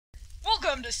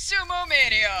Welcome to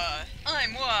SUMOMANIA!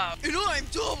 I'm Wow. And I'm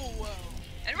Double Wow.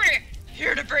 And we're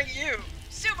here to bring you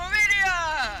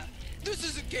SUMOMANIA! This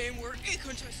is a game where 8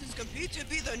 contestants compete to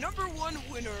be the #1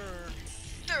 winner.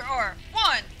 There are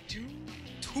 1, 2,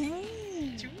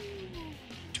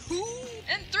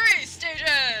 and 3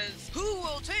 stages! Who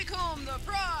will take home the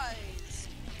prize?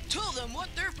 Tell them what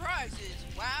their prize is,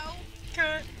 Wow.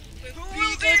 Cut. Who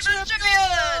will be the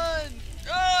champion?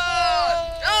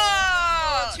 Oh!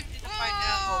 Tune in to find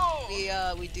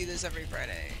out. We do this every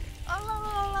Friday.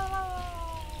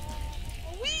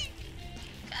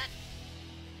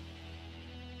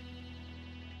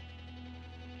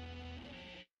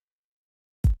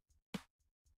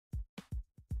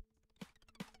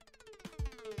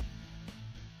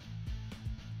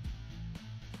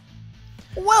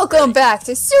 Welcome back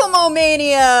to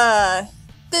SUMOMANIA!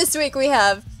 This week we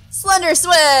have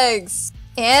SlenderSwegz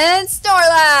and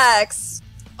Snorlax!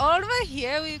 Over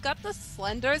here we've got the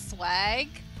SlenderSwegz.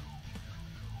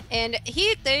 And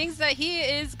he thinks that he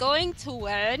is going to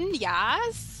win,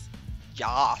 yes?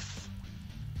 Yes.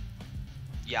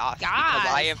 Yes. Because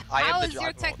I am How the is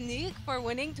your juggle. technique for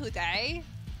winning today?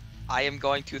 I am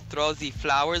going to throw the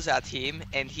flowers at him,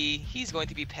 and he's going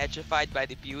to be petrified by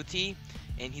the beauty,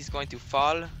 and he's going to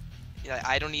fall.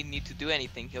 I don't even need to do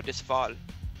anything. He'll just fall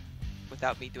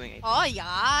without me doing anything. Oh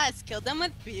yes, kill them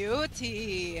with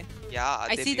beauty. Yeah.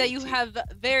 I see that you have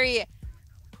very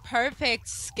perfect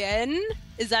skin.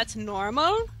 Is that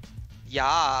normal?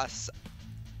 Yes.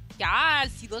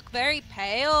 Yes, you look very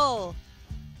pale.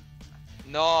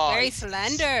 No. Very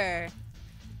slender.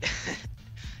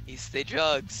 It's the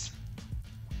drugs.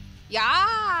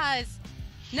 Yes.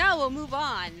 Now we'll move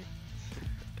on.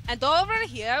 And over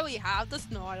here we have the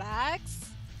Snorlax.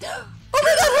 Oh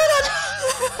my god,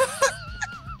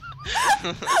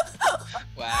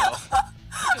 Wow.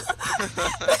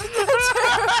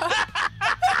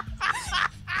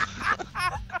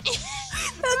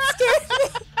 that scared me!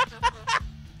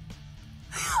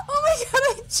 Oh my god,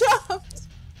 I jumped!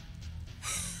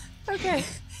 Okay.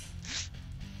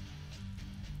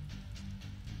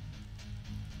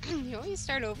 You want me to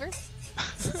start over?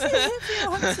 If you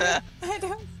want to. I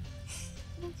don't...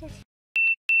 Okay.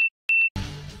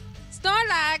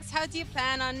 Snorlax, how do you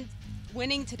plan on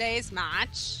winning today's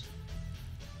match?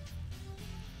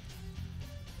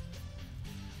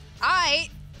 Alright.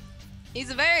 He's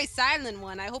a very silent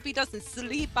one. I hope he doesn't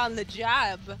sleep on the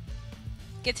job.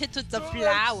 Get hit with the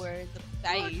flower in the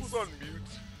face. was on mute.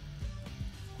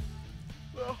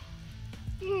 Well,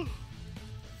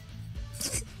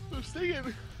 I was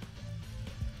thinking,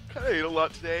 kind of ate a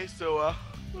lot today, so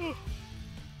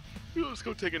we'll just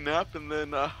go take a nap, and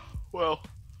then, well,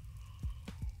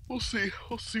 we'll see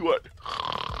what.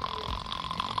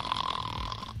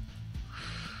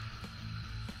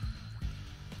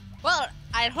 Well,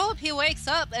 I hope he wakes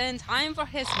up in time for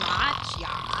his match,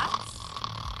 yes.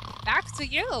 Back to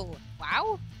you.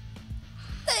 Wow.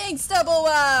 Thanks, Double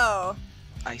Wow!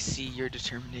 I see your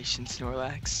determination,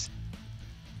 Snorlax.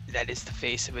 That is the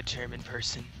face of a German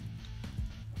person.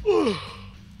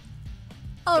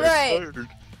 Alright, Tired.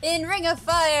 in Ring of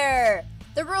Fire,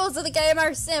 the rules of the game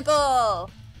are simple.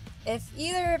 If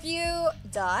either of you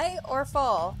die or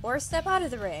fall or step out of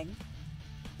the ring,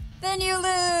 then you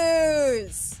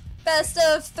lose. Best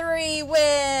of 3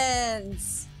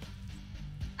 wins.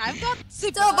 I've got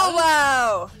Double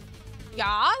Wow,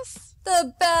 Yes.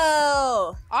 the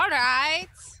bell. Alright.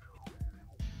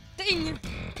 Ding.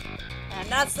 And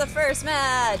that's the first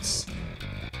match.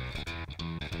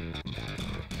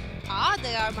 Ah,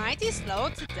 they are mighty slow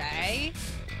today.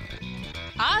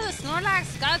 Ah, the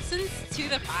Snorlax got sent to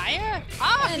the fire.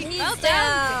 Ah, And he he's fell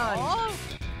down. Oh,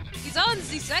 he's on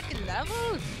the 2nd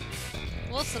level.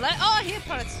 We'll select. Oh, he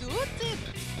pursued it.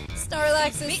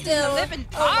 Snorlax is Beating still the living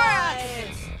tar out of alive.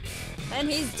 it. And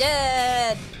he's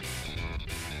dead.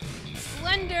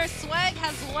 SlenderSwegz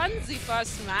has won the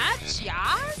first match.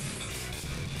 Yes.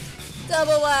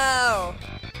 Double Wow.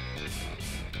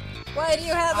 Why do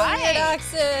you have a weird Hi.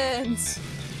 accent?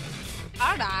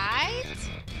 Alright.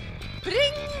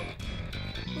 Bring.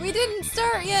 We didn't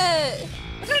start yet.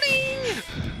 Bring.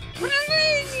 Bring.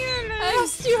 I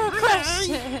asked you a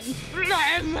question.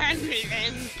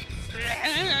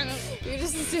 You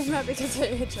just assumed that because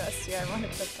I trust you. I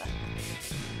wanted to put that.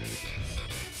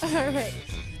 Alright.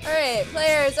 Alright,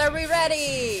 players, are we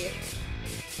ready?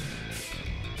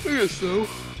 I guess so.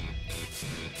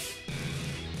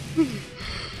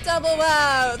 Double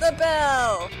Wow, the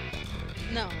bell.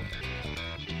 No.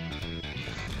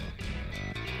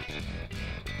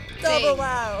 Double Ding.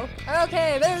 Wow.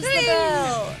 Okay, there's the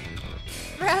bell.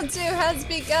 Round 2 has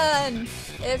begun.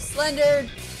 If Slender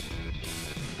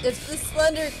If the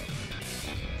Slender...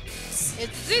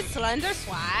 It's the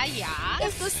SlenderSwegz, yeah.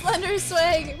 If the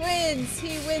SlenderSwegz wins,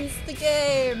 he wins the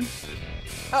game.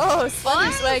 Oh,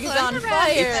 SlenderSwegz is on fire.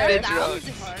 It's the drugs.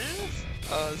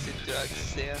 Oh, the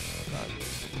drugs, yeah.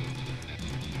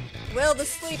 Will the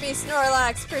sleepy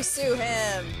Snorlax pursue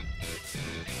him?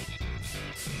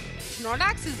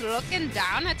 Snorlax is looking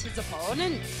down at his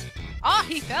opponent. Oh,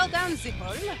 he fell down the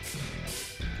hole.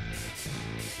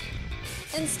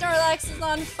 And Snorlax is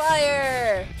on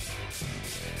fire.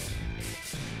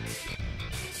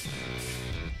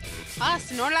 Ah,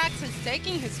 Snorlax is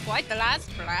taking his quite the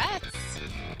last breaths.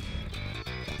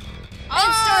 And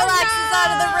Snorlax is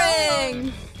out of the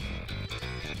ring.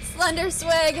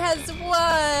 SlenderSwegz has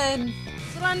won.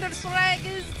 SlenderSwegz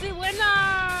is the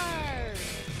winner.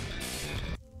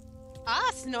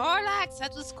 Ah, Snorlax,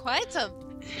 that was quite a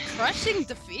crushing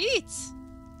defeat.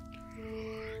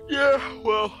 Yeah,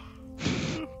 well,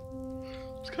 I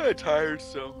was kind of tired,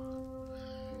 so.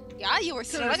 Yeah, you were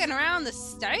slugging around the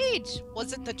stage.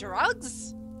 Was it the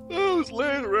drugs? I was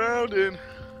laying around and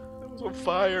I was on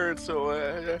fire, and so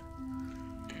I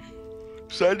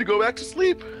decided to go back to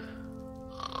sleep.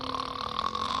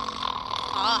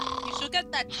 Ah, you should get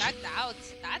that checked out.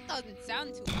 That doesn't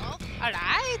sound too well.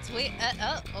 Alright, wait,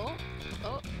 oh.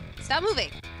 Stop moving.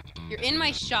 You're in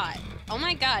my shot. Oh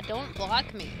my god, don't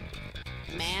block me.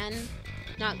 Man,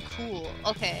 not cool.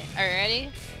 Okay, are you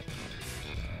ready?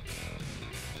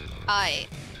 Alright.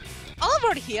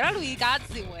 Over here, we got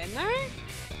the winner.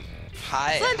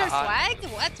 Hi. SlenderSwegz,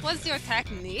 what was your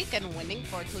technique in winning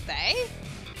for today?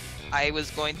 I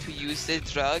was going to use the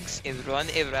drugs and run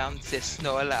around the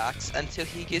Snorlax until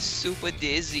he gets super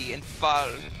dizzy and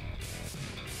fall.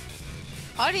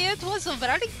 Alright, it was a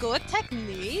very good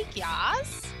technique,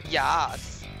 yes?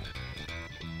 Yes.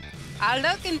 I'm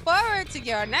looking forward to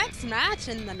your next match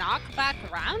in the knockback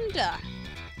round.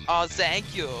 Oh,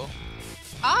 thank you.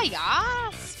 Oh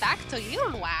yes, back to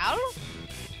you, WoW.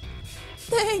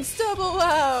 Thanks, Double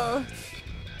Wow.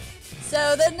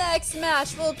 So the next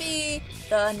match will be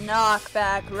the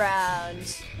knockback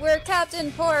round, where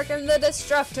Captain Pork and the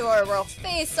Destructor will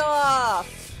face off.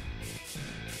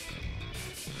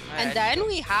 And then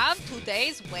we have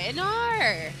today's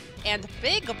winner and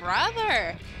big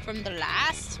brother from the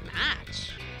last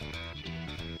match.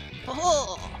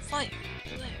 Oh, fire!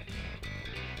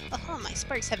 Oh, my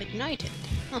sparks have ignited.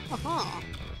 Oh.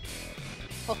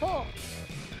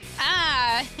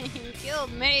 Ah, you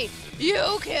killed me.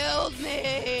 You killed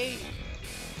me.